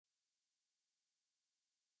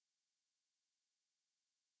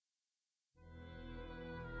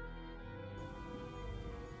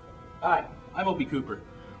Hi, I'm Opie Cooper.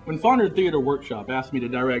 When Fondren Theater Workshop asked me to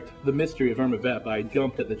direct The Mystery of Irma Vep, I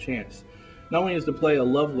jumped at the chance. Not only is to play a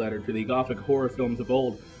love letter to the gothic horror films of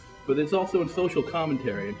old, but it's also a social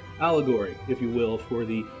commentary, an allegory, if you will, for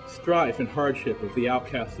the strife and hardship of the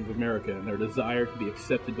outcasts of America and their desire to be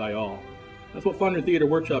accepted by all. That's what Fondren Theater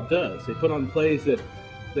Workshop does. They put on plays that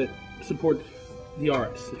support the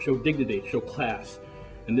arts, that show dignity, show class,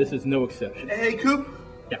 and this is no exception. Hey, Coop.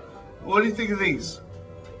 Yeah. What do you think of these?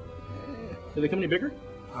 Do they come any bigger?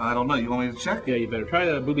 I don't know. You want me to check? Yeah, you better.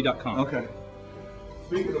 Try booby.com. Okay.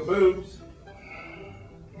 Speaking of boobs.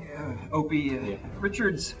 Yeah, Opie,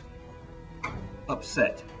 Richard's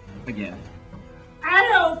upset again. I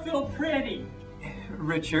don't feel pretty.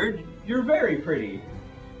 Richard, you're very pretty.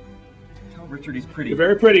 Tell Richard he's pretty. You're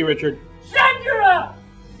very pretty, Richard. Shut your up!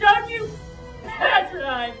 Don't you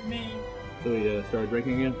patronize me! So he started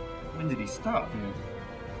drinking again? When did he stop?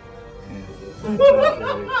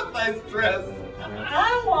 Nice dress.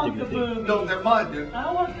 I want the boob. No, they're mine, dude.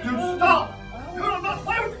 I want the Dude, boob. stop! You don't know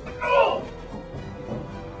play with. Oh!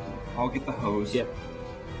 I'll get the hose. Yeah.